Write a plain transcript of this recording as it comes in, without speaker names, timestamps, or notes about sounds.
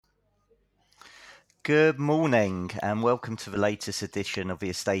Good morning and welcome to the latest edition of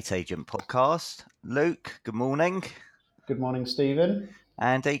the Estate Agent Podcast. Luke, good morning. Good morning, Stephen.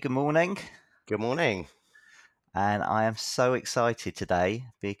 Andy, good morning. Good morning. And I am so excited today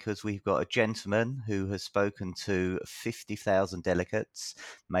because we've got a gentleman who has spoken to 50,000 delegates,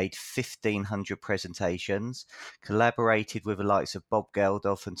 made 1,500 presentations, collaborated with the likes of Bob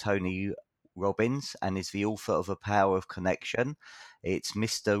Geldof and Tony Robbins, and is the author of The Power of Connection. It's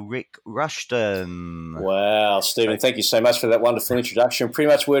Mr. Rik Rushton. Wow, Stephen, thank you so much for that wonderful introduction. Pretty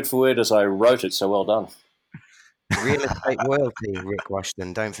much word for word as I wrote it, so well done. Real estate royalty, Rik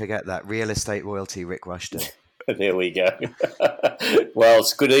Rushton. Don't forget that. Real estate royalty, Rik Rushton. There we go. Well,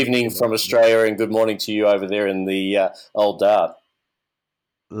 it's good evening from Australia and good morning to you over there in the old Dart.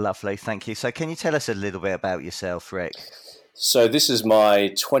 Lovely, thank you. So can you tell us a little bit about yourself, Rik? So this is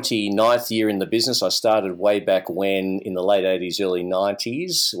my 29th year in the business. I started way back when, in the late 80s, early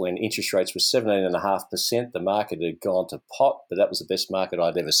 90s, when interest rates were 17.5%. The market had gone to pot, but that was the best market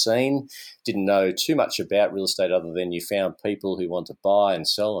I'd ever seen. Didn't know too much about real estate other than you found people who want to buy and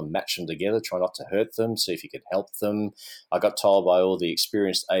sell and match them together, try not to hurt them, see if you could help them. I got told by all the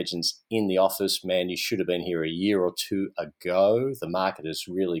experienced agents in the office, man, you should have been here a year or two ago. The market has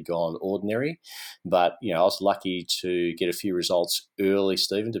really gone ordinary. But, I was lucky to get a few results early,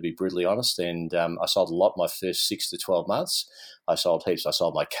 Stephen, to be brutally honest. And I sold a lot my first 6 to 12 months. I sold heaps. I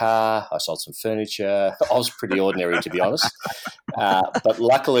sold my car. I sold some furniture. I was pretty ordinary, to be honest. But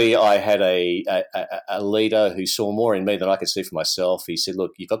luckily, I had a leader who saw more in me than I could see for myself. He said,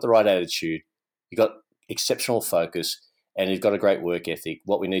 look, you've got the right attitude. You've got exceptional focus. And you've got a great work ethic.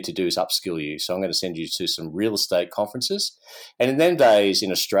 What we need to do is upskill you. So I'm going to send you to some real estate conferences. And in them days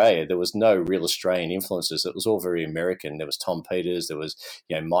in Australia, there was no real Australian influences. It was all very American. There was Tom Peters. There was,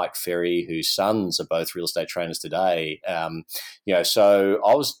 Mike Ferry, whose sons are both real estate trainers today. So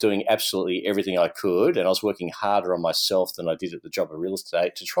I was doing absolutely everything I could, and I was working harder on myself than I did at the job of real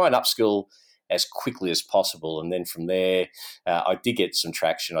estate to try and upskill as quickly as possible. And then from there, I did get some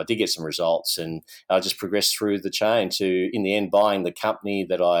traction. I did get some results, and I just progressed through the chain to, in the end, buying the company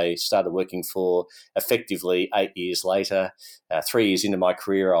that I started working for effectively 8 years later. 3 years into my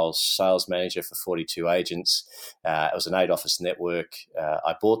career, I was sales manager for 42 agents. It was an 8-office network.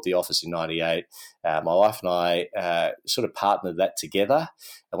 I bought the office in 98. My wife and I sort of partnered that together.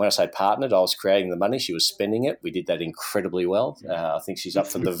 And when I say partnered, I was creating the money. She was spending it. We did that incredibly well. I think she's up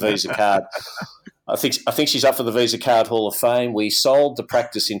for the Visa card. I think she's up for the Visa Card Hall of Fame. We sold the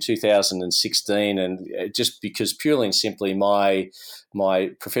practice in 2016, and just because purely and simply my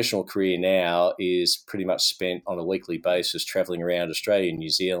professional career now is pretty much spent on a weekly basis traveling around Australia, New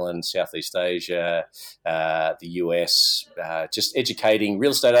Zealand, Southeast Asia, the US, just educating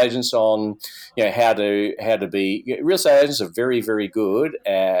real estate agents on how to be. Real estate agents are very, very good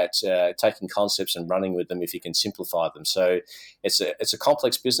at taking concepts and running with them if you can simplify them. So it's a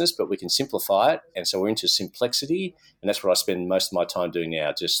complex business, but we can simplify it. And so we're into simplicity, and that's what I spend most of my time doing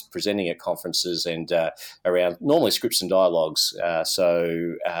now, just presenting at conferences and around normally scripts and dialogues.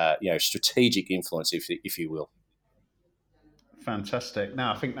 Strategic influence, if you will. Fantastic.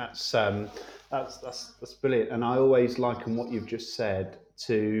 No, I think that's brilliant. And I always liken what you've just said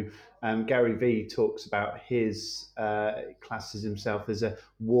to Gary Vee talks about his classes himself as a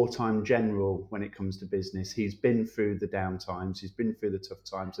wartime general when it comes to business. He's been through the downtimes, he's been through the tough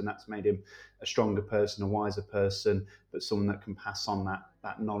times, and that's made him a stronger person, a wiser person, but someone that can pass on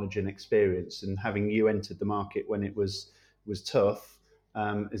that knowledge and experience. And having you entered the market when it was tough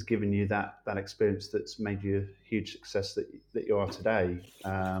has given you that experience that's made you a huge success that you are today.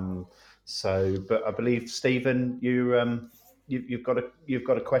 But I believe, Stephen, you've got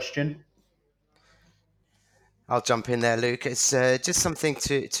a question. I'll jump in there, Luke. It's just something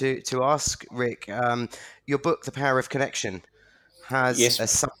to ask, Rik. Your book, The Power of Connection, has a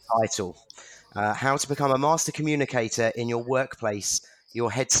subtitle, How to Become a Master Communicator in Your Workplace, Your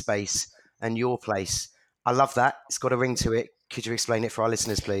Headspace, and Your Place. I love that. It's got a ring to it. Could you explain it for our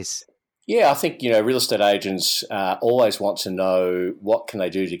listeners, please? Yeah, I think, real estate agents always want to know what can they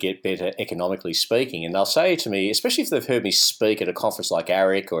do to get better economically speaking. And they'll say to me, especially if they've heard me speak at a conference like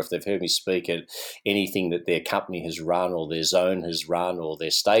ARIC, or if they've heard me speak at anything that their company has run or their zone has run or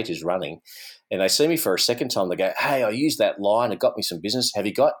their state is running, and they see me for a second time, they go, hey, I used that line, it got me some business. Have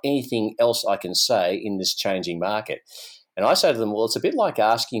you got anything else I can say in this changing market? And I say to them, well, it's a bit like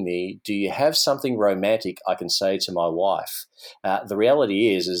asking me, do you have something romantic I can say to my wife? The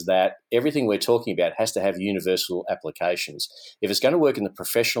reality is that everything we're talking about has to have universal applications. If it's going to work in the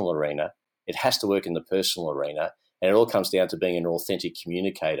professional arena, it has to work in the personal arena. And it all comes down to being an authentic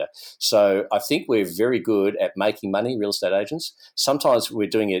communicator. So I think we're very good at making money, real estate agents. Sometimes we're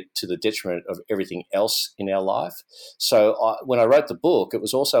doing it to the detriment of everything else in our life. So when I wrote the book, it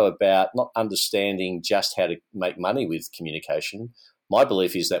was also about not understanding just how to make money with communication. My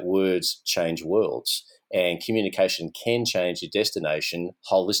belief is that words change worlds, and communication can change your destination,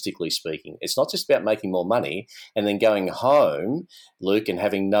 holistically speaking. It's not just about making more money and then going home, Luke, and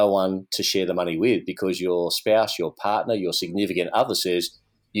having no one to share the money with because your spouse, your partner, your significant other says,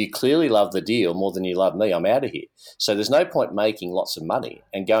 you clearly love the deal more than you love me. I'm out of here. So there's no point making lots of money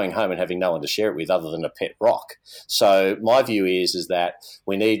and going home and having no one to share it with other than a pet rock. So my view is that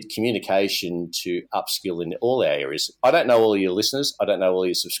we need communication to upskill in all our areas. I don't know all your listeners. I don't know all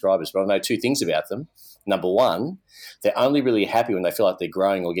your subscribers, but I know two things about them. Number one, they're only really happy when they feel like they're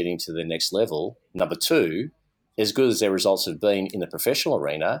growing or getting to the next level. Number two, as good as their results have been in the professional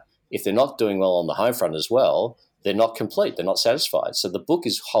arena, if they're not doing well on the home front as well, they're not complete, they're not satisfied. So the book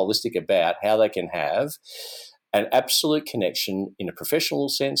is holistic about how they can have an absolute connection in a professional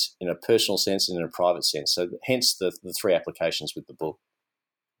sense, in a personal sense, and in a private sense. So hence the three applications with the book.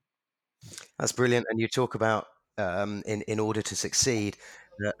 That's brilliant. And you talk about in order to succeed,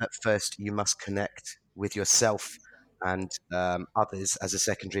 at first you must connect with yourself and others as a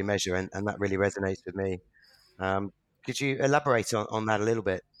secondary measure. And that really resonates with me. Could you elaborate on that a little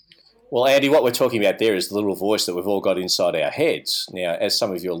bit? Well, Andy, what we're talking about there is the little voice that we've all got inside our heads. Now, as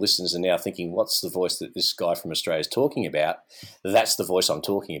some of your listeners are now thinking, what's the voice that this guy from Australia is talking about? That's the voice I'm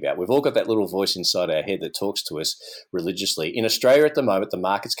talking about. We've all got that little voice inside our head that talks to us religiously. In Australia at the moment, the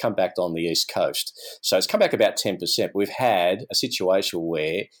market's come back on the East Coast. So it's come back about 10%. We've had a situation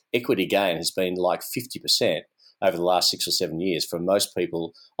where equity gain has been like 50% over the last 6 or 7 years for most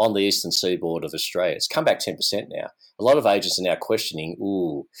people on the eastern seaboard of Australia. It's come back 10% now. A lot of agents are now questioning,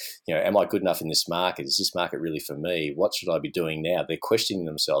 am I good enough in this market? Is this market really for me? What should I be doing now? They're questioning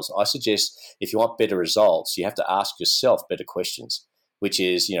themselves. I suggest if you want better results, you have to ask yourself better questions, which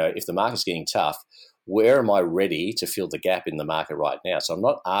is, if the market's getting tough, where am I ready to fill the gap in the market right now? So I'm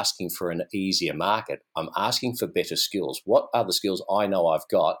not asking for an easier market. I'm asking for better skills. What are the skills I know I've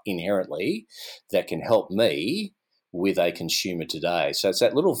got inherently that can help me with a consumer today? So it's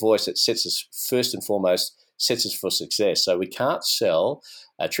that little voice that sets us first and foremost, sets us for success. So we can't sell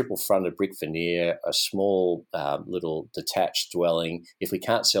a triple-fronted brick veneer, a small little detached dwelling, if we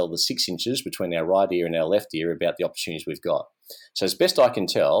can't sell the 6 inches between our right ear and our left ear about the opportunities we've got. So as best I can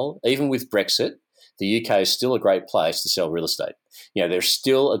tell, even with Brexit, the UK is still a great place to sell real estate. There's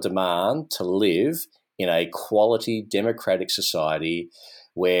still a demand to live in a quality democratic society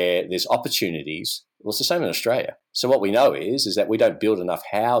where there's opportunities. Well, it's the same in Australia. So what we know is that we don't build enough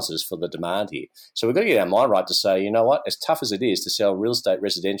houses for the demand here. So we've got to get our mind right to say, you know what, as tough as it is to sell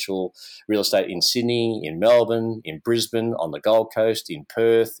residential real estate in Sydney, in Melbourne, in Brisbane, on the Gold Coast, in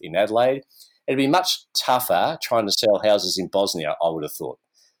Perth, in Adelaide, it'd be much tougher trying to sell houses in Bosnia, I would have thought.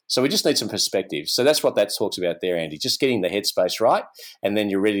 So we just need some perspective. So that's what that talks about there, Andy, just getting the headspace right, and then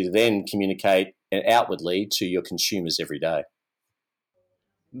you're ready to then communicate outwardly to your consumers every day.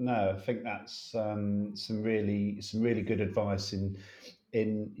 No, I think that's some really good advice in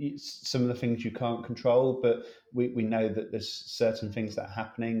some of the things you can't control, but we know that there's certain things that are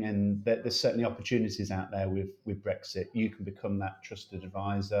happening, and that there's certainly opportunities out there with Brexit. You can become that trusted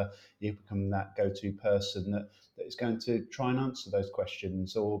advisor, you become that go-to person that is going to try and answer those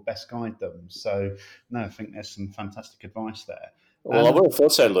questions or best guide them. So no, I think there's some fantastic advice there. Well, I would have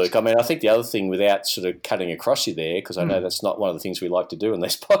thought so, Luke. I mean, I think the other thing, without sort of cutting across you there, because I know that's not one of the things we like to do in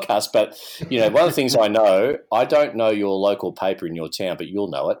this podcast, but, one of the things I don't know your local paper in your town, but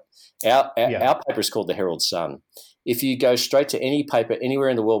you'll know it. Our paper is called the Herald Sun. If you go straight to any paper anywhere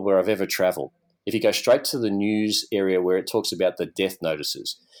in the world where I've ever travelled, if you go straight to the news area where it talks about the death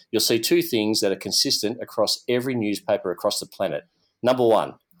notices, you'll see two things that are consistent across every newspaper across the planet. Number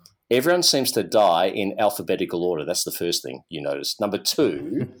one, everyone seems to die in alphabetical order. That's the first thing you notice. Number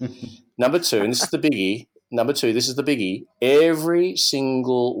two, and this is the biggie. Every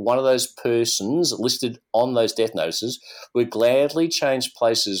single one of those persons listed on those death notices would gladly change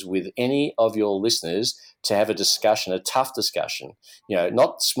places with any of your listeners to have a discussion, a tough discussion.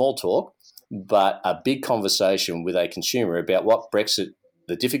 Not small talk, but a big conversation with a consumer about what Brexit,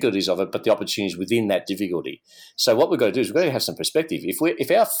 the difficulties of it, but the opportunities within that difficulty. So what we've got to do is we've got to have some perspective.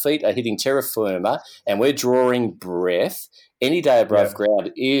 If our feet are hitting terra firma and we're drawing breath, any day above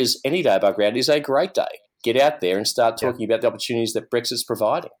ground is a great day. Get out there and start talking about the opportunities that Brexit's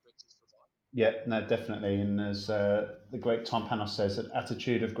providing. Yeah, no, definitely. And as the great Tom Panos says, an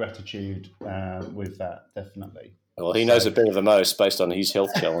attitude of gratitude with that, definitely. Well, he knows it better than most based on his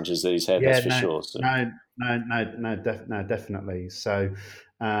health challenges that he's had, Yeah, that's for sure. So. No, definitely. So,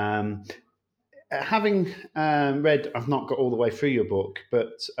 having read, I've not got all the way through your book,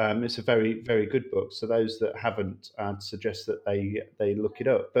 but it's a very, very good book. So those that haven't, I'd suggest that they look it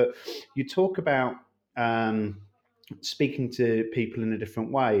up. But you talk about speaking to people in a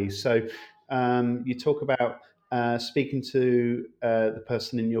different way. So you talk about speaking to the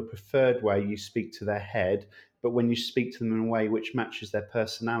person in your preferred way, you speak to their head, but when you speak to them in a way which matches their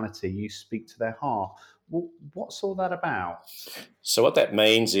personality, you speak to their heart. Well, what's all that about? So what that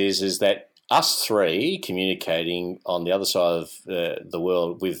means is that us three communicating on the other side of the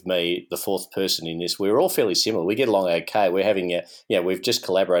world with me, the fourth person in this, we're all fairly similar. We get along okay. We're having we've just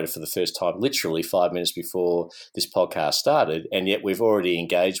collaborated for the first time, literally 5 minutes before this podcast started, and yet we've already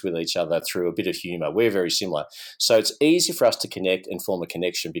engaged with each other through a bit of humour. We're very similar. So it's easy for us to connect and form a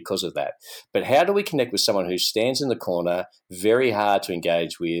connection because of that. But how do we connect with someone who stands in the corner, very hard to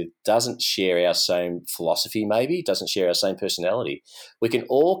engage with, doesn't share our same philosophy maybe, doesn't share our same personality? We can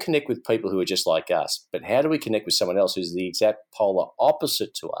all connect with people who are just like us, but how do we connect with someone else who's the exact polar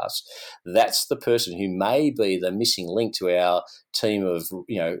opposite to us? That's the person who may be the missing link to our team of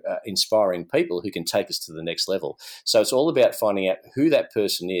inspiring people who can take us to the next level. So it's all about finding out who that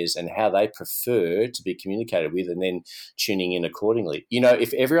person is and how they prefer to be communicated with, and then tuning in accordingly.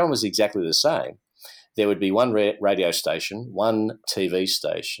 If everyone was exactly the same, there would be one radio station, one TV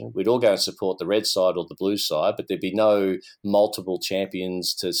station. We'd all go and support the red side or the blue side, but there'd be no multiple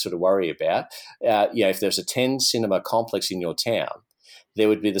champions to sort of worry about. If there's a 10 cinema complex in your town, there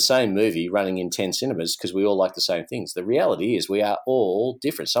would be the same movie running in 10 cinemas because we all like the same things. The reality is we are all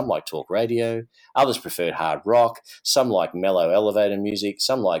different. Some like talk radio, others prefer hard rock, some like mellow elevator music,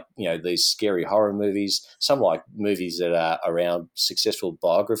 some like, these scary horror movies, some like movies that are around successful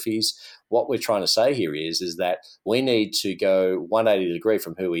biographies. What we're trying to say here is that we need to go 180 degree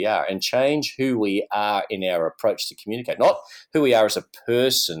from who we are and change who we are in our approach to communicate, not who we are as a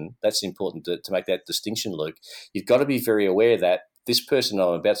person. That's important to make that distinction, Luke. You've got to be very aware that this person I'm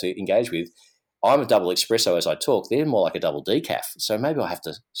about to engage with, I'm a double espresso as I talk. They're more like a double decaf. So maybe I have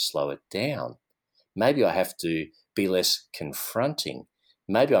to slow it down. Maybe I have to be less confronting.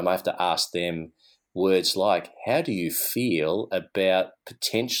 Maybe I might have to ask them words like, how do you feel about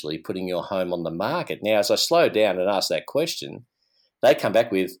potentially putting your home on the market? Now, as I slow down and ask that question, they come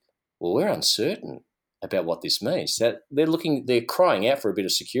back with, well, we're uncertain about what this means. That they're crying out for a bit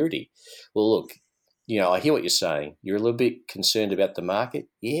of security. Well, look, I hear what you're saying. You're a little bit concerned about the market.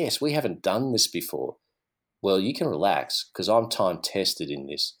 Yes, we haven't done this before. Well, you can relax because I'm time tested in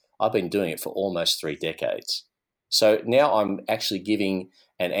this. I've been doing it for almost 3 decades. So now I'm actually giving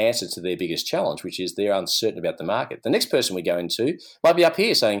an answer to their biggest challenge, which is they're uncertain about the market. The next person we go into might be up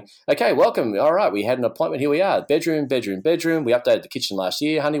here saying, okay, welcome. All right, we had an appointment. Here we are. Bedroom. We updated the kitchen last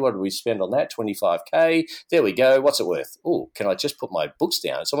year. Honey, what did we spend on that? 25K. There we go. What's it worth? Oh, can I just put my books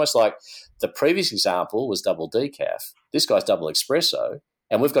down? It's almost like the previous example was double decaf. This guy's double espresso.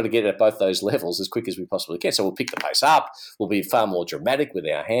 And we've got to get at both those levels as quick as we possibly can. So we'll pick the pace up. We'll be far more dramatic with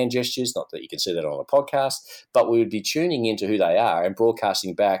our hand gestures, not that you can see that on a podcast, but we would be tuning into who they are and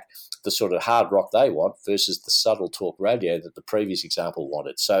broadcasting back the sort of hard rock they want versus the subtle talk radio that the previous example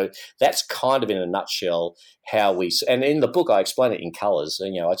wanted. So that's kind of in a nutshell how we – and in the book I explain it in colours.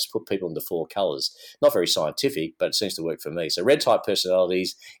 I just put people into 4 colours. Not very scientific, but it seems to work for me. So red-type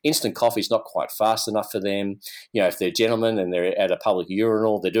personalities, instant coffee is not quite fast enough for them. If they're gentlemen and they're at a public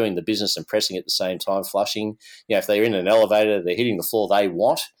urinal, they're doing the business and pressing at the same time, flushing. If they're in an elevator, they're hitting the floor they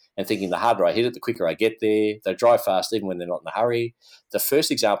want and thinking the harder I hit it, the quicker I get there. They drive fast even when they're not in a hurry. The first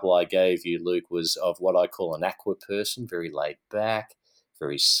example I gave you, Luke, was of what I call an aqua person, very laid back,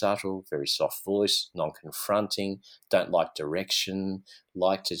 very subtle, very soft voice, non-confronting, don't like direction,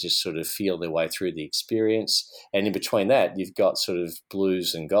 like to just sort of feel their way through the experience. And in between that, you've got sort of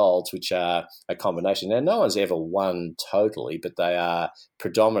blues and golds, which are a combination. Now, no one's ever won totally, but they are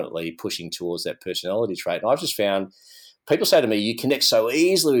predominantly pushing towards that personality trait. And I've just found people say to me, you connect so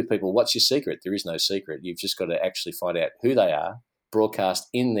easily with people. What's your secret? There is no secret. You've just got to actually find out who they are, broadcast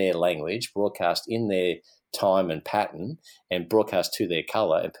in their language, broadcast in their time and pattern, and broadcast to their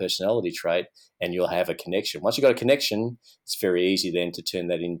colour and personality trait, and you'll have a connection. Once you've got a connection, it's very easy then to turn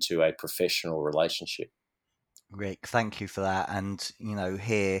that into a professional relationship. Rik, thank you for that. And,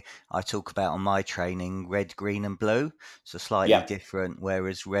 here I talk about on my training, red, green and blue. So slightly different,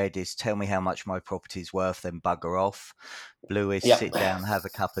 whereas red is tell me how much my property's worth, then bugger off. Blue is sit down, have a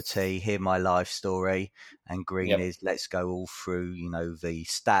cup of tea, hear my life story. And green is let's go all through, the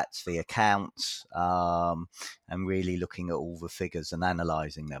stats, the accounts, and really looking at all the figures and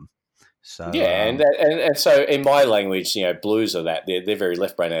analysing them. So Yeah, and so in my language, blues are that they're very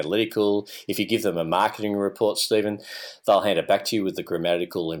left brain analytical. If you give them a marketing report, Stephen, they'll hand it back to you with the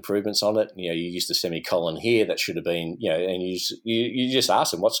grammatical improvements on it. You used a semicolon here that should have been, and you just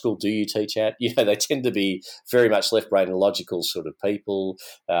ask them, what school do you teach at? They tend to be very much left brain and logical sort of people.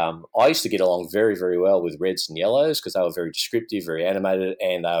 I used to get along very, very well with reds and yellows because they were very descriptive, very animated,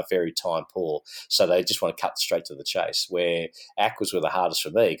 and they were very time poor. So they just want to cut straight to the chase. Where ACT were the hardest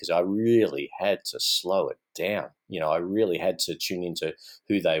for me because I really had to slow it down. I really had to tune into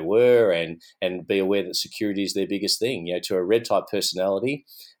who they were and be aware that security is their biggest thing. To a red type personality,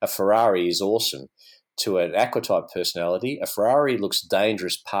 a Ferrari is awesome. To an aqua type personality, a Ferrari looks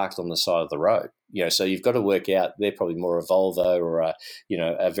dangerous parked on the side of the road. So you've got to work out they're probably more a Volvo or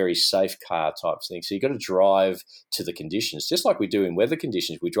a very safe car type thing. So you've got to drive to the conditions, just like we do in weather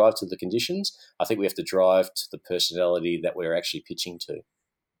conditions. We drive to the conditions. I think we have to drive to the personality that we're actually pitching to.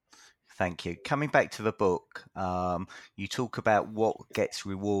 Thank you. Coming back to the book, you talk about what gets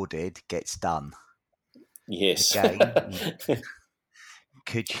rewarded gets done. Yes. Again,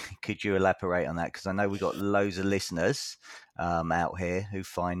 could you elaborate on that? Because I know we've got loads of listeners out here who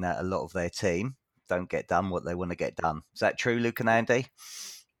find that a lot of their team don't get done what they want to get done. Is that true, Luke and Andy?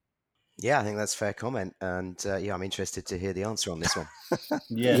 Yeah, I think that's a fair comment. And I'm interested to hear the answer on this one.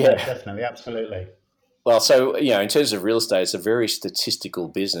 Yeah, no, definitely. Absolutely. Well, so, in terms of real estate, it's a very statistical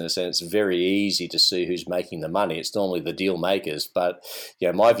business and it's very easy to see who's making the money. It's normally the deal makers. But,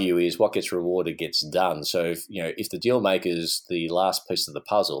 my view is what gets rewarded gets done. So, if the deal maker's the last piece of the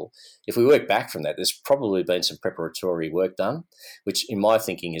puzzle, if we work back from that, there's probably been some preparatory work done, which in my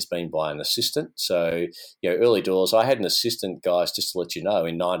thinking has been by an assistant. So, early doors, I had an assistant, guys, just to let you know,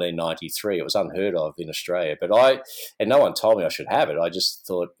 in 1993. It was unheard of in Australia. But no one told me I should have it. I just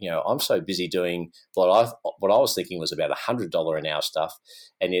thought, I'm so busy doing what I was thinking was about $100 an hour stuff,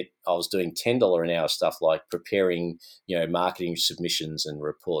 and yet I was doing $10 an hour stuff like preparing, marketing submissions and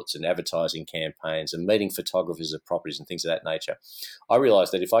reports and advertising campaigns and meeting photographers of properties and things of that nature. I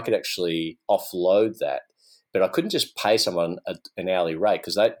realised that if I could actually offload that, but I couldn't just pay someone an hourly rate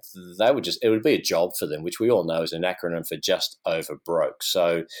because it would be a job for them, which we all know is an acronym for just over broke.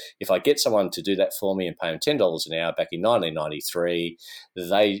 So if I get someone to do that for me and pay them $10 an hour back in 1993,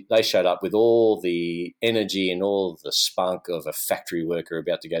 they showed up with all the energy and all the spunk of a factory worker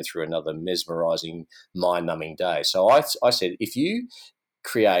about to go through another mesmerising, mind-numbing day. So I said, if you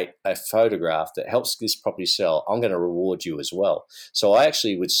create a photograph that helps this property sell, I'm going to reward you as well. So I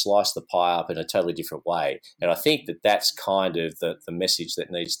actually would slice the pie up in a totally different way. And I think that that's kind of the message that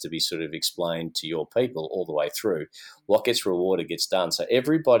needs to be sort of explained to your people all the way through. What gets rewarded gets done. So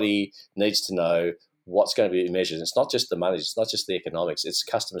everybody needs to know what's going to be measured. It's not just the money, it's not just the economics, it's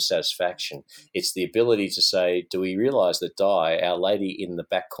customer satisfaction. It's the ability to say, do we realise that Di, our lady in the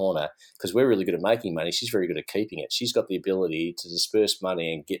back corner, because we're really good at making money, she's very good at keeping it. She's got the ability to disperse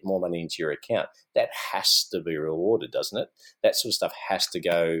money and get more money into your account. That has to be rewarded, doesn't it? That sort of stuff has to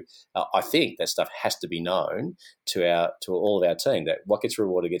go. I think that stuff has to be known to all of our team, that what gets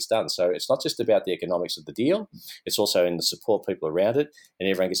rewarded gets done. So it's not just about the economics of the deal, it's also in the support people around it, and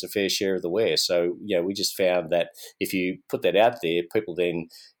everyone gets a fair share of the wear. So, we just found that if you put that out there, people then,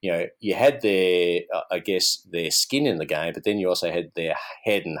 you had their skin in the game, but then you also had their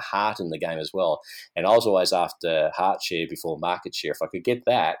head and heart in the game as well. And I was always after heart share before market share. If I could get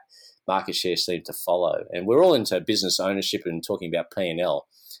that, market share seemed to follow. And we're all into business ownership and talking about P&L.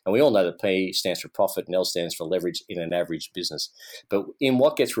 And we all know that P stands for profit and L stands for leverage in an average business. But in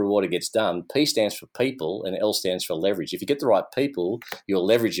what gets rewarded gets done, P stands for people and L stands for leverage. If you get the right people, you'll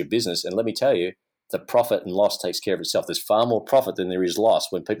leverage your business. And let me tell you, the profit and loss takes care of itself. There's far more profit than there is loss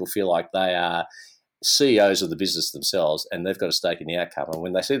when people feel like they are CEOs of the business themselves and they've got a stake in the outcome. And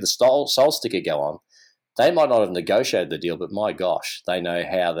when they see the soul sticker go on, they might not have negotiated the deal, but my gosh, they know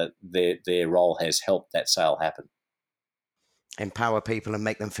how that their role has helped that sale happen. Empower people and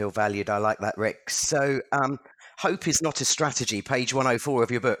make them feel valued. I like that, Rik. So hope is not a strategy, page 104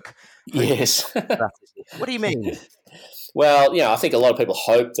 of your book. Yes. What do you mean? Well, I think a lot of people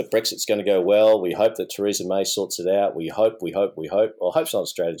hope that Brexit's going to go well. We hope that Theresa May sorts it out. We hope. Well, hope's not a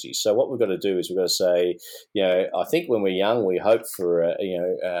strategy. So what we've got to do is we've got to say, I think when we're young, we hope for,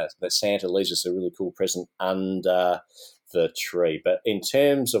 that Santa leaves us a really cool present under the tree. But in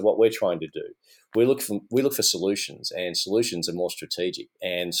terms of what we're trying to do, we look for solutions, and solutions are more strategic.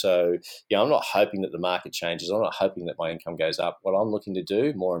 And so, I'm not hoping that the market changes. I'm not hoping that my income goes up. What I'm looking to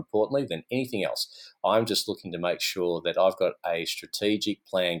do, more importantly than anything else, I'm just looking to make sure that I've got a strategic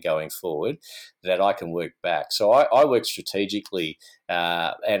plan going forward that I can work back. So I work strategically,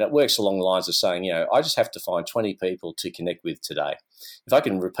 and it works along the lines of saying, I just have to find 20 people to connect with today. If I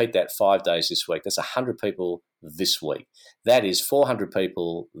can repeat that 5 days this week, that's 100 people this week. That is 400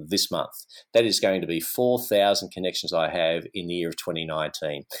 people this month. That is going to be 4,000 connections I have in the year of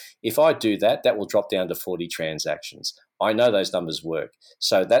 2019. If I do that, that will drop down to 40 transactions. I know those numbers work.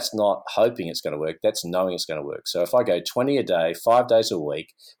 So that's not hoping it's going to work. That's knowing it's going to work. So if I go 20 a day, 5 days a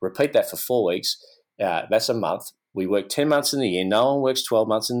week, repeat that for 4 weeks, that's a month. We work 10 months in the year. No one works 12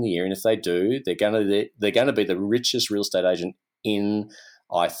 months in the year. And if they do, they're going to be the richest real estate agent in,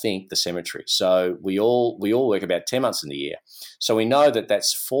 I think, the cemetery. So we all work about 10 months in the year. So we know that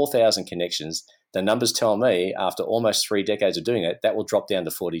that's 4,000 connections. The numbers tell me after almost 3 decades of doing it, that will drop down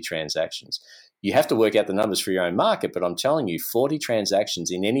to 40 transactions. You have to work out the numbers for your own market, but I'm telling you, 40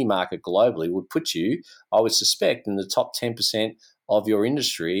 transactions in any market globally would put you, I would suspect, in the top 10% of your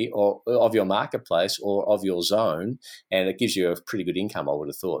industry or of your marketplace or of your zone, and it gives you a pretty good income, I would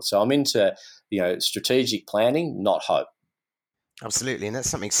have thought. So I'm into, strategic planning, not hope. Absolutely, and that's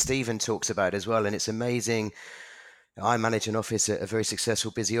something Stephen talks about as well, and it's amazing. I manage an office, a very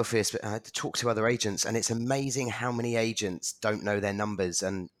successful, busy office, but I had to talk to other agents, and it's amazing how many agents don't know their numbers.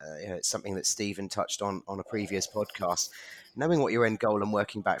 And it's something that Stephen touched on a previous podcast. Knowing what your end goal and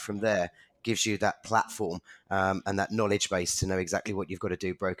working back from there gives you that platform and that knowledge base to know exactly what you've got to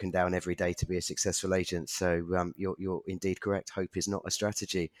do broken down every day to be a successful agent. So you're indeed correct. Hope is not a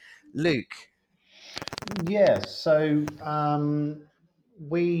strategy. Luke. Yeah, so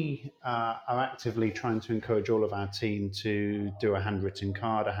we are actively trying to encourage all of our team to do a handwritten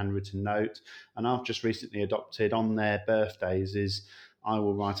card, a handwritten note. And I've just recently adopted on their birthdays is I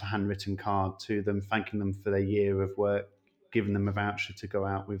will write a handwritten card to them, thanking them for their year of work, giving them a voucher to go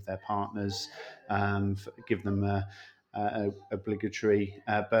out with their partners, give them a obligatory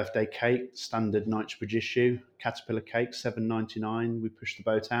birthday cake, standard Knightsbridge issue, Caterpillar cake, $7.99. We push the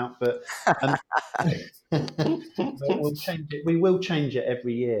boat out, but we'll change it. We will change it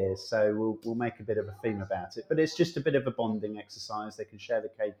every year, so we'll make a bit of a theme about it. But it's just a bit of a bonding exercise. They can share the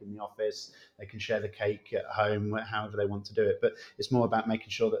cake in the office, they can share the cake at home, however they want to do it. But it's more about making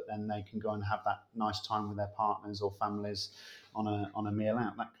sure that then they can go and have that nice time with their partners or families on a meal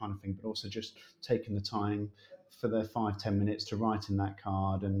out, that kind of thing. But also just taking the time for the 5-10 minutes to write in that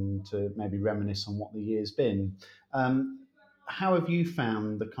card and to maybe reminisce on what the year's been. How have you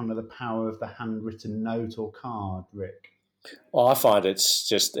found the power of the handwritten note or card, Rik? Well, I find it's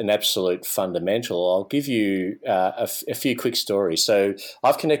just an absolute fundamental. I'll give you a few quick stories. So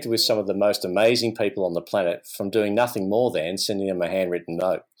I've connected with some of the most amazing people on the planet from doing nothing more than sending them a handwritten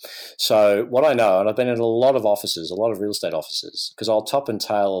note. So what I know, and I've been in a lot of offices, a lot of real estate offices, because I'll top and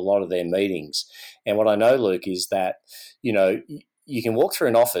tail a lot of their meetings. And what I know, Luke, is that, you can walk through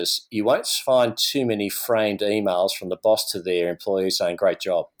an office, you won't find too many framed emails from the boss to their employees saying, great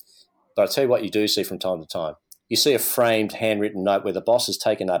job. But I'll tell you what you do see from time to time. You see a framed handwritten note where the boss has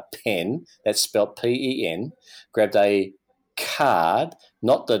taken a pen, that's spelled P-E-N, grabbed a card,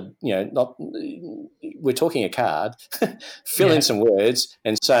 we're talking a card, fill in some words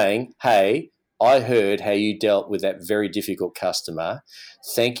and saying, hey, I heard how you dealt with that very difficult customer.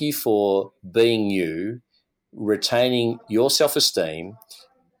 Thank you for being you, retaining your self-esteem,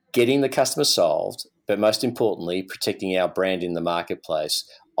 getting the customer solved, but most importantly, protecting our brand in the marketplace.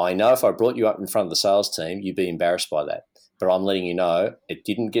 I know if I brought you up in front of the sales team, you'd be embarrassed by that. But I'm letting you know it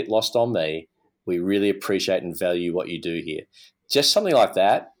didn't get lost on me. We really appreciate and value what you do here. Just something like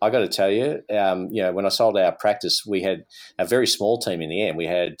that, I got to tell you, when I sold our practice, we had a very small team in the end. We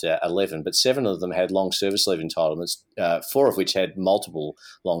had 11, but 7 of them had long service leave entitlements, 4 of which had multiple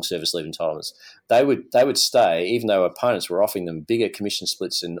long service leave entitlements. They would stay, even though opponents were offering them bigger commission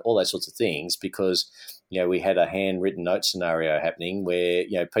splits and all those sorts of things, because we had a handwritten note scenario happening where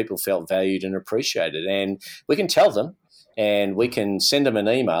people felt valued and appreciated, and we can tell them. And we can send them an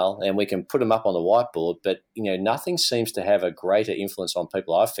email and we can put them up on the whiteboard, but nothing seems to have a greater influence on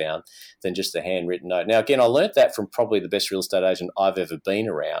people I've found than just a handwritten note. Now, again, I learned that from probably the best real estate agent I've ever been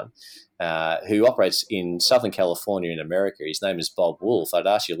around, who operates in Southern California in America. His name is Bob Wolf. I'd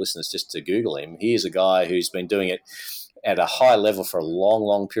ask your listeners just to Google him. He is a guy who's been doing it at a high level for a long,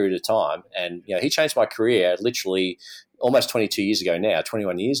 long period of time. And he changed my career literally almost 22 years ago now,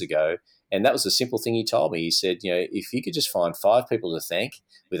 21 years ago. And that was the simple thing he told me. He said, if you could just find 5 people to thank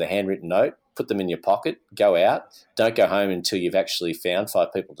with a handwritten note, put them in your pocket, go out, don't go home until you've actually found 5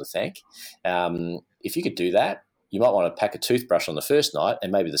 people to thank. If you could do that, you might want to pack a toothbrush on the first night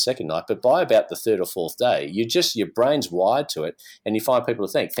and maybe the second night, but by about the 3rd or 4th day, your brain's wired to it and you find people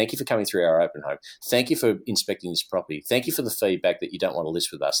to thank. Thank you for coming through our open home. Thank you for inspecting this property. Thank you for the feedback that you don't want to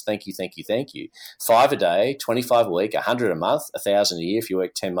list with us. Thank you, thank you, thank you. 5 a day, 25 a week, 100 a month, 1,000 a year if you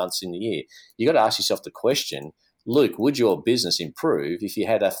work 10 months in the year. You got to ask yourself the question, Luke, would your business improve if you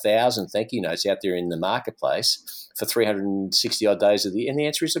had 1,000 thank you notes out there in the marketplace for 360 odd days of the year? And the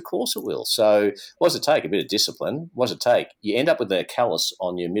answer is, of course it will. So what does it take? A bit of discipline. What does it take? You end up with a callus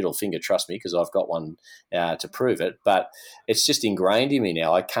on your middle finger, trust me, because I've got one to prove it. But it's just ingrained in me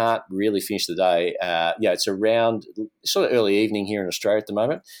now. I can't really finish the day. It's around sort of early evening here in Australia at the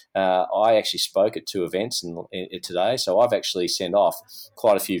moment. I actually spoke at 2 events today, so I've actually sent off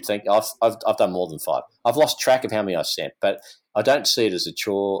quite a few things. I've done more than 5. I've lost track of how many I've sent, but I don't see it as a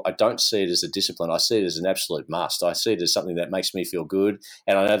chore. I don't see it as a discipline. I see it as an absolute must. I see it as something that makes me feel good,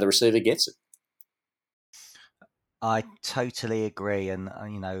 and I know the receiver gets it. I totally agree, and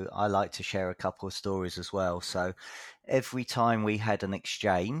I like to share a couple of stories as well. So every time we had an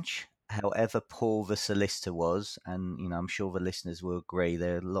exchange, however poor the solicitor was, and I'm sure the listeners will agree,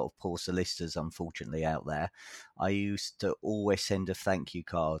 there are a lot of poor solicitors unfortunately out there, I used to always send a thank you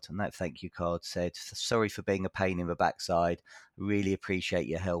card, and that thank you card said, "Sorry for being a pain in the backside, really appreciate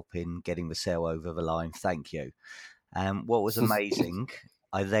your help in getting the sale over the line, thank you." And what was amazing,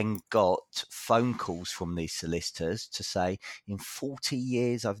 I then got phone calls from these solicitors to say, in 40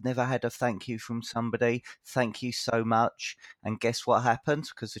 years, I've never had a thank you from somebody. Thank you so much. And guess what happened?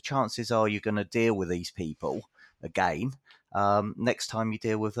 Because the chances are you're going to deal with these people again. Next time you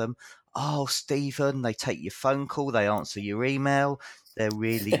deal with them, "Oh, Stephen," they take your phone call, they answer your email. They're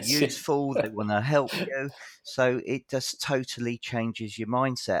really useful. They want to help you. So it just totally changes your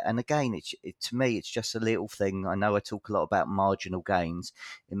mindset. And again, to me, it's just a little thing. I know I talk a lot about marginal gains.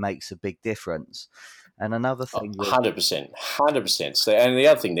 It makes a big difference. And another thing, 100%, 100%. So, and the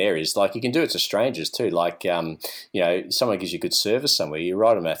other thing there is, like, you can do it to strangers too. Like, someone gives you good service somewhere, you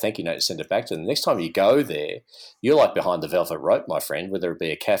write them a thank you note and send it back to them. The next time you go there, you're like behind the velvet rope, my friend, whether it be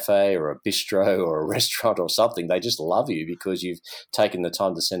a cafe or a bistro or a restaurant or something. They just love you because you've taken the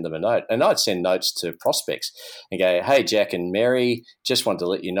time to send them a note. And I'd send notes to prospects and go, "Hey, Jack and Mary, just wanted to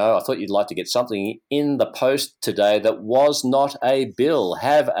let you know, I thought you'd like to get something in the post today that was not a bill.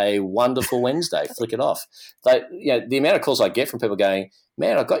 Have a wonderful Wednesday." Flick it off. The amount of calls I get from people going,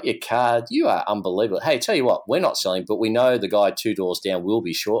 "Man, I got your card. You are unbelievable. Hey, tell you what, we're not selling, but we know the guy 2 doors down will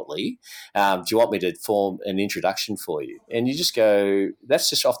be shortly. Do you want me to form an introduction for you?" And you just go, that's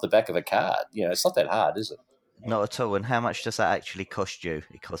just off the back of a card. It's not that hard, is it? Not at all. And how much does that actually cost you?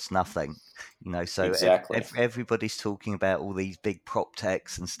 It costs nothing. So exactly. Everybody's talking about all these big prop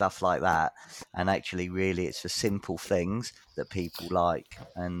techs and stuff like that. And actually, really, it's the simple things that people like.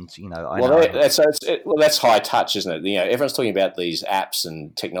 And, that's high touch, isn't it? Everyone's talking about these apps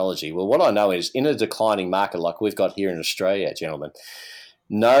and technology. Well, what I know is, in a declining market like we've got here in Australia, gentlemen,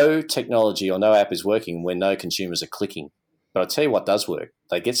 no technology or no app is working when no consumers are clicking. But I'll tell you what does work.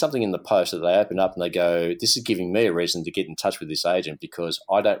 They get something in the post that they open up and they go, "This is giving me a reason to get in touch with this agent because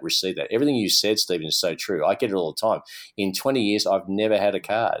I don't receive that." Everything you said, Stephen, is so true. I get it all the time. In 20 years, I've never had a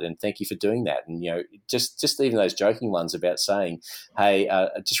card, and thank you for doing that. And, just even those joking ones about saying, "Hey,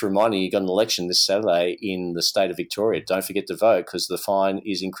 just reminding you got an election this Saturday in the state of Victoria. Don't forget to vote because the fine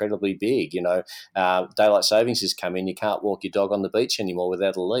is incredibly big. Daylight savings has come in. You can't walk your dog on the beach anymore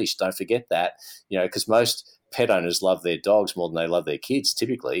without a leash. Don't forget that, because most pet owners love their dogs more than they love their kids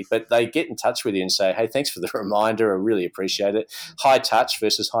typically, but they get in touch with you and say, "Hey, thanks for the reminder. I really appreciate it." High touch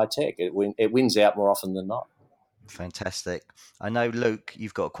versus high tech. It wins out more often than not. Fantastic. I know, Luke,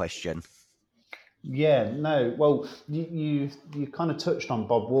 you've got a question. Yeah, no. Well, you kind of touched on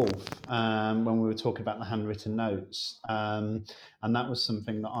Bob Wolf when we were talking about the handwritten notes, and that was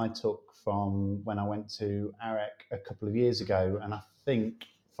something that I took from when I went to AREC a couple of years ago, and I think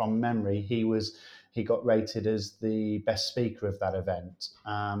from memory he got rated as the best speaker of that event,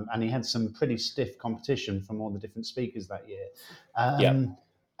 and he had some pretty stiff competition from all the different speakers that year.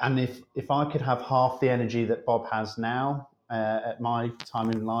 And if I could have half the energy that Bob has now at my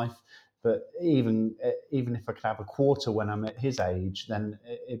time in life, but even if I could have a quarter when I'm at his age, then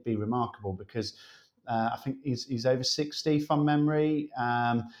it'd be remarkable because I think he's over 60 from memory,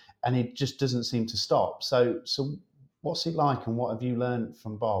 and he just doesn't seem to stop. So what's it like, and what have you learned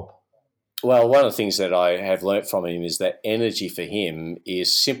from Bob? Well, one of the things that I have learnt from him is that energy for him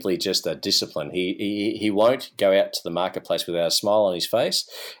is simply just a discipline. He won't go out to the marketplace without a smile on his face.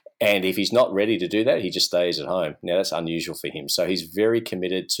 And if he's not ready to do that, he just stays at home. Now, that's unusual for him. So he's very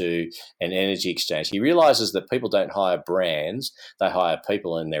committed to an energy exchange. He realizes that people don't hire brands, they hire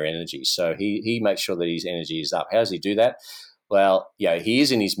people and their energy. So he makes sure that his energy is up. How does he do that? Well, he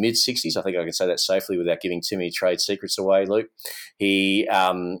is in his mid-60s. I think I can say that safely without giving too many trade secrets away, Luke. He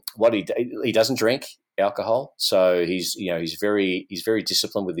doesn't drink alcohol, so he's very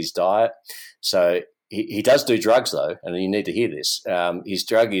disciplined with his diet. So he does do drugs though, and you need to hear this. His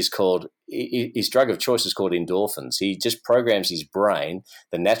drug of choice is called endorphins. He just programs his brain,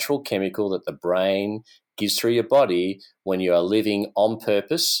 the natural chemical that the brain gives through your body when you are living on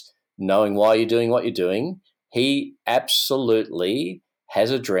purpose, knowing why you're doing what you're doing. He absolutely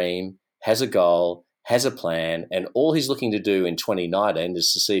has a dream, has a goal, has a plan, and all he's looking to do in 2019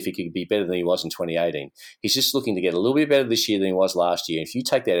 is to see if he could be better than he was in 2018. He's just looking to get a little bit better this year than he was last year. If you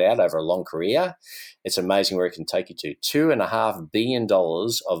take that out over a long career, it's amazing where it can take you to. $2.5 billion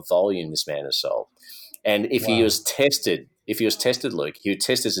of volume this man has sold. And if he was tested, Luke, he would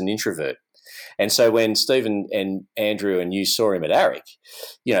test as an introvert. And so when Stephen and Andrew and you saw him at ARIC,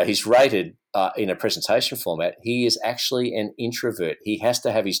 he's rated in a presentation format. He is actually an introvert. He has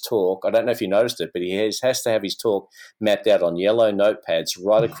to have his talk. I don't know if you noticed it, but he has to have his talk mapped out on yellow notepads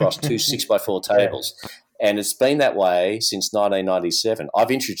right across two 6x4 tables. And it's been that way since 1997.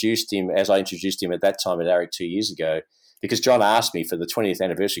 I've introduced him as I introduced him at that time at ARIC 2 years ago, because John asked me for the 20th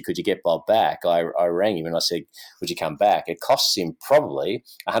anniversary, could you get Bob back? I rang him and I said, would you come back? It costs him probably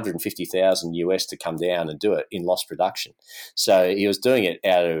 $150,000 US to come down and do it in lost production. So he was doing it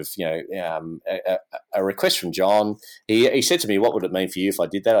out of a request from John. He said to me, what would it mean for you if I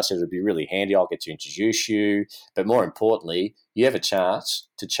did that? I said, it'd be really handy. I'll get to introduce you. But more importantly, you have a chance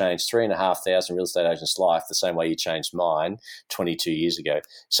to change 3,500 real estate agents' life the same way you changed mine 22 years ago.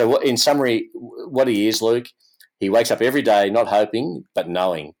 So in summary, what he is, Luke, he wakes up every day not hoping but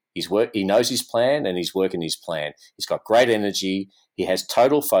knowing. He knows his plan and he's working his plan. He's got great energy. He has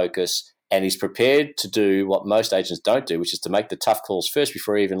total focus and he's prepared to do what most agents don't do, which is to make the tough calls first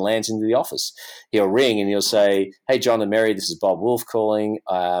before he even lands into the office. He'll ring and he'll say, hey, John and Mary, this is Bob Wolf calling.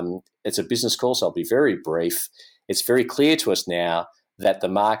 It's a business call, so I'll be very brief. It's very clear to us now that the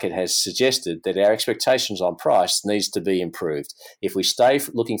market has suggested that our expectations on price needs to be improved. If we stay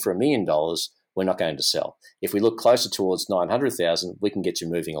looking for $1 million, we're not going to sell. If we look closer towards 900,000, we can get you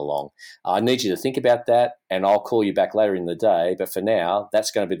moving along. I need you to think about that, and I'll call you back later in the day. But for now,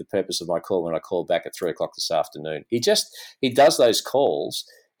 that's going to be the purpose of my call when I call back at 3 o'clock this afternoon. He does those calls.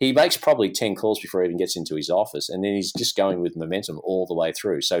 He makes probably 10 calls before he even gets into his office, and then he's just going with momentum all the way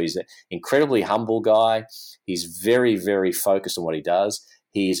through. So he's an incredibly humble guy. He's very, very focused on what he does.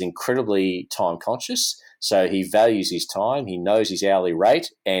 He is incredibly time conscious, so he values his time. He knows his hourly rate,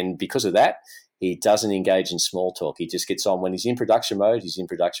 and because of that, he doesn't engage in small talk. He just gets on. When he's in production mode, he's in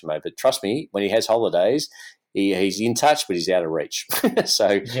production mode. But trust me, when he has holidays, he's in touch, but he's out of reach. So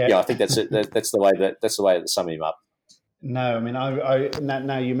I think that's the way that sum him up. No, I mean, I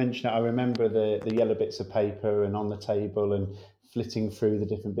now you mention it, I remember the yellow bits of paper and on the table and flitting through the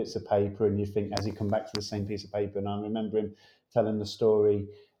different bits of paper, and you think, has he come back to the same piece of paper? And I remember him telling the story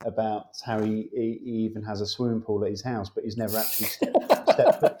about how he even has a swimming pool at his house, but he's never actually stepped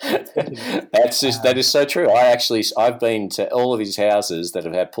foot. That is so true. I've been to all of his houses that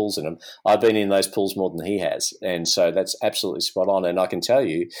have had pools in them. I've been in those pools more than he has, and so that's absolutely spot on. And I can tell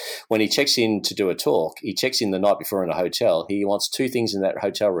you, when he checks in to do a talk, he checks in the night before in a hotel. He wants two things in that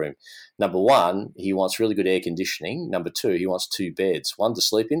hotel room. Number one, he wants really good air conditioning. Number two, he wants 2 beds, one to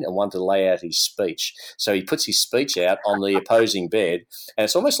sleep in and one to lay out his speech. So he puts his speech out on the opposing bed. And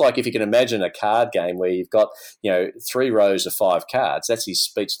it's almost like if you can imagine a card game where you've got, 3 rows of 5 cards. That's his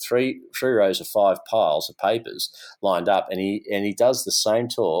speech, three rows of 5 piles of papers lined up. And he does the same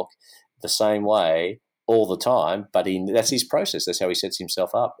talk the same way all the time, but that's his process. That's how he sets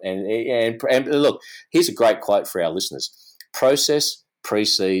himself up. And look, here's a great quote for our listeners. Process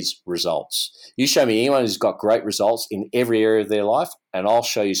precedes results. You show me anyone who's got great results in every area of their life, and I'll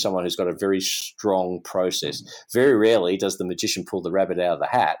show you someone who's got a very strong process. Very rarely does the magician pull the rabbit out of the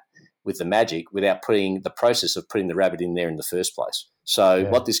hat with the magic without putting the process of putting the rabbit in there in the first place. So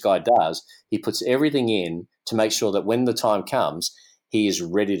what this guy does, he puts everything in to make sure that when the time comes, he is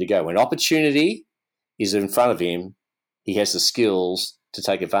ready to go. When opportunity is in front of him, he has the skills to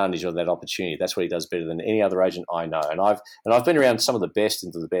take advantage of that opportunity. That's what he does better than any other agent I know. And I've been around some of the best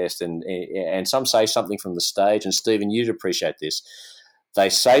into the best, and some say something from the stage. And Stephen, you'd appreciate this. They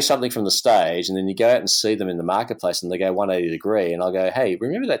say something from the stage, and then you go out and see them in the marketplace, and they go 180 degree. And I go, hey,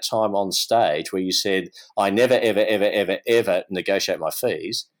 remember that time on stage where you said, I never, ever, ever, ever, ever negotiate my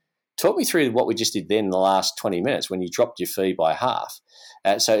fees? Talk me through what we just did then in the last 20 minutes when you dropped your fee by half.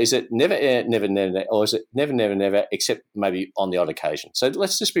 So is it never, never, never, or is it never, never, never, except maybe on the odd occasion? So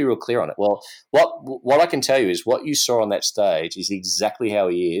let's just be real clear on it. Well, what I can tell you is what you saw on that stage is exactly how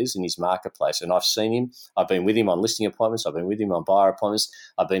he is in his marketplace. And I've seen him. I've been with him on listing appointments. I've been with him on buyer appointments.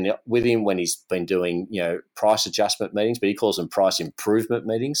 I've been with him when he's been doing, price adjustment meetings, but he calls them price improvement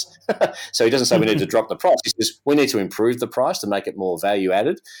meetings. So he doesn't say we need to drop the price. He says we need to improve the price to make it more value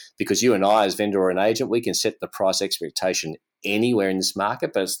added, because because you and I, as vendor or an agent, we can set the price expectation anywhere in this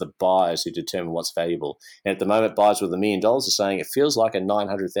market, but it's the buyers who determine what's valuable. And at the moment, buyers with $1 million are saying it feels like a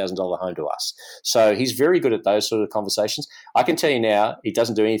 $900,000 home to us. So he's very good at those sort of conversations. I can tell you now, he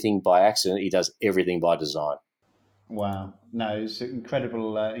doesn't do anything by accident. He does everything by design. Wow, no, it's an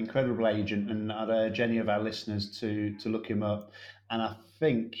incredible agent, and I'd urge any of our listeners to look him up. And I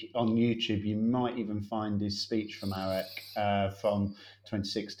think on YouTube you might even find his speech from AREC from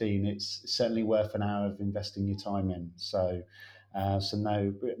 2016. It's certainly worth an hour of investing your time in. So,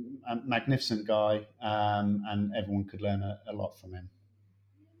 no, a magnificent guy, and everyone could learn a lot from him.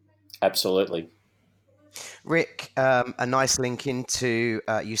 Absolutely. Rik, a nice link into,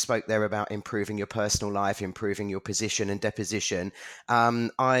 you spoke there about improving your personal life, improving your position and deposition.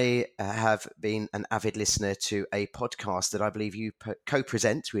 I have been an avid listener to a podcast that I believe you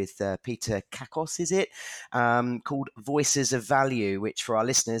co-present with Peter Kakos, is it? Called Voices of Value, which for our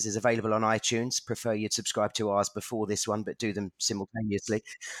listeners is available on iTunes. Prefer you'd subscribe to ours before this one, but do them simultaneously.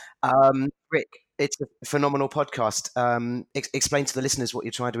 Rik, it's a phenomenal podcast. Explain to the listeners what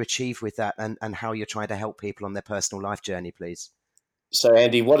you're trying to achieve with that and how you're trying to help people on their personal life journey, please. So,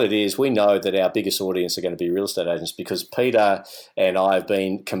 Andy, what it is, we know that our biggest audience are going to be real estate agents because Peter and I have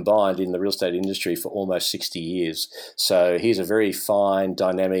been combined in the real estate industry for almost 60 years. So he's a very fine,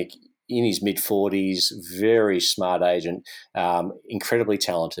 dynamic, in his mid-40s, very smart agent, incredibly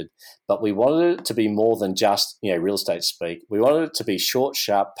talented. But we wanted it to be more than just, real estate speak. We wanted it to be short,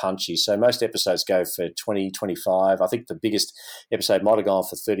 sharp, punchy. So most episodes go for 20, 25. I think the biggest episode might have gone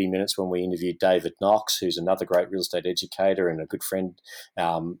for 30 minutes when we interviewed David Knox, who's another great real estate educator and a good friend,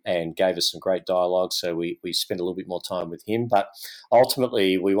 and gave us some great dialogue. So we spent a little bit more time with him. But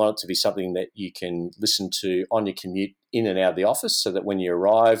ultimately, we want it to be something that you can listen to on your commute in and out of the office so that when you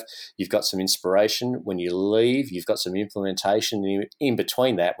arrive, you've got some inspiration. When you leave, you've got some implementation. In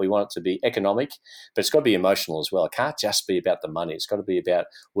between that, we want it to be economic, but it's got to be emotional as well. It can't just be about the money. It's got to be about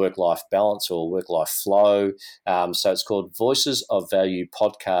work-life balance or work-life flow. So it's called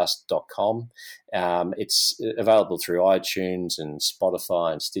voicesofvaluepodcast.com. It's available through iTunes and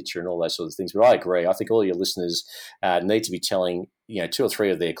Spotify and Stitcher and all those sorts of things. But I agree. I think all your listeners need to be telling 2 or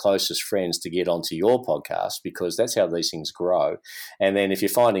 3 of their closest friends to get onto your podcast because that's how these things grow. And then if you're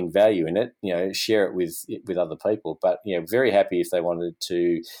finding value in it, share it with other people. But very happy if they wanted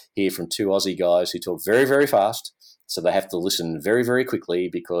to hear from 2 Aussie guys who talk very, very fast. So they have to listen very, very quickly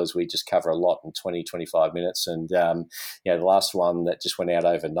because we just cover a lot in 20, 25 minutes. And, the last one that just went out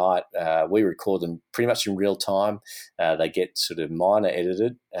overnight, we record them pretty much in real time. They get sort of minor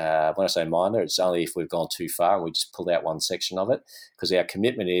edited. When I say minor, it's only if we've gone too far and we just pulled out one section of it because our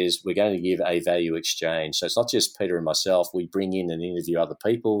commitment is we're going to give a value exchange. So it's not just Peter and myself. We bring in and interview other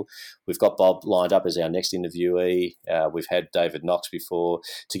people. We've got Bob lined up as our next interviewee. We've had David Knox before.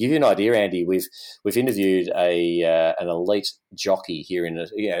 To give you an idea, Andy, we've interviewed an elite jockey here in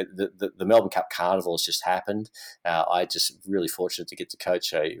the Melbourne Cup Carnival has just happened. I just really fortunate to get to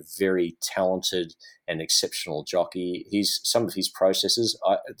coach a very talented and exceptional jockey. Some of his processes,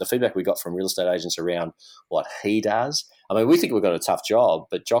 the feedback we got from real estate agents around what he does. I mean, we think we've got a tough job,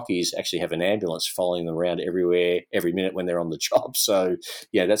 but jockeys actually have an ambulance following them around everywhere, every minute when they're on the job. So,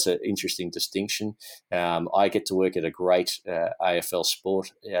 that's an interesting distinction. I get to work at a great AFL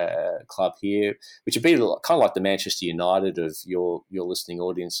sport club here, which would be kind of like the Manchester United of your listening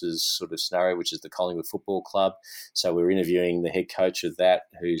audience's sort of scenario, which is the Collingwood Football Club. So we're interviewing the head coach of that,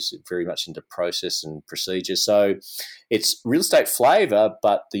 who's very much into process and procedure. So it's real estate flavour,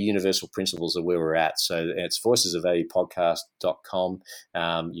 but the universal principles are where we're at. So it's voicesofvaluepodcast.com.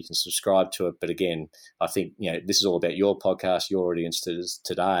 You can subscribe to it. But again, I think, this is all about your podcast, your audience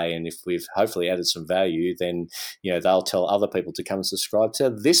today. And if we've hopefully added some value, then, they'll tell other people to come and subscribe to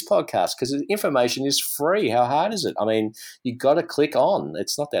this podcast because the information is free. How hard is it? I mean, you got to click on.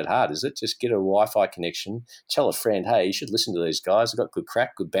 It's not that hard, is it? Just get a Wi-Fi connection. Tell a friend, hey, you should listen to these guys. They've got good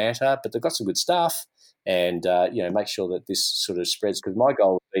crack, good banter, but they've got some good stuff. And, make sure that this sort of spreads because my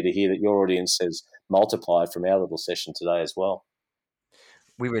goal would be to hear that your audience has multiplied from our little session today as well.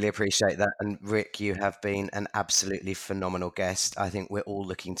 We really appreciate that. And Rik, you have been an absolutely phenomenal guest. I think we're all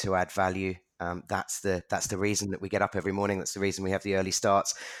looking to add value. That's the reason that we get up every morning. That's the reason we have the early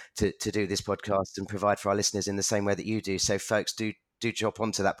starts to do this podcast and provide for our listeners in the same way that you do. So folks, do jump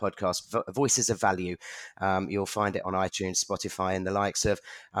onto that podcast, Voices of Value. You'll find it on iTunes, Spotify, and the likes of.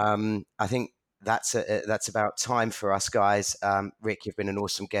 I think that's about time for us, guys. Rik, you've been an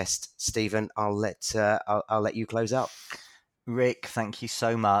awesome guest. Stephen, I'll let you close out. Rik, thank you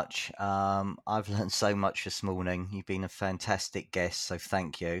so much. I've learned so much this morning. You've been a fantastic guest, so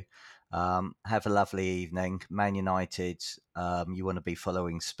thank you. Have a lovely evening. Man United, you want to be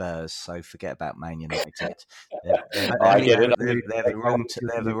following Spurs, so forget about Man United. I get it. They're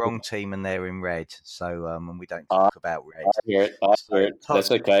the wrong team, and they're in red. So, and we don't I talk about red. hear it. I hear it.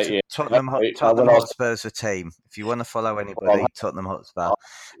 That's okay. Yeah. Tottenham Hotspur's a team. If you want to follow anybody, Tottenham Hotspur.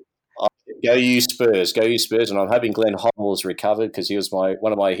 Go you Spurs, and I'm hoping Glenn Hoddle's recovered because he was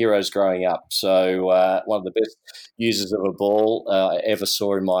one of my heroes growing up. So one of the best users of a ball I ever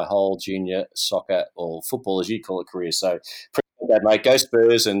saw in my whole junior soccer or football, as you call it, career. So appreciate that, mate. Go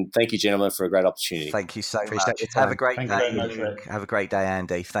Spurs, and thank you, gentlemen, for a great opportunity. Thank you so Appreciate much. your time. Have a great Thank you day. very much, Rick. Have a great day,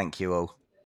 Andy. Thank you all.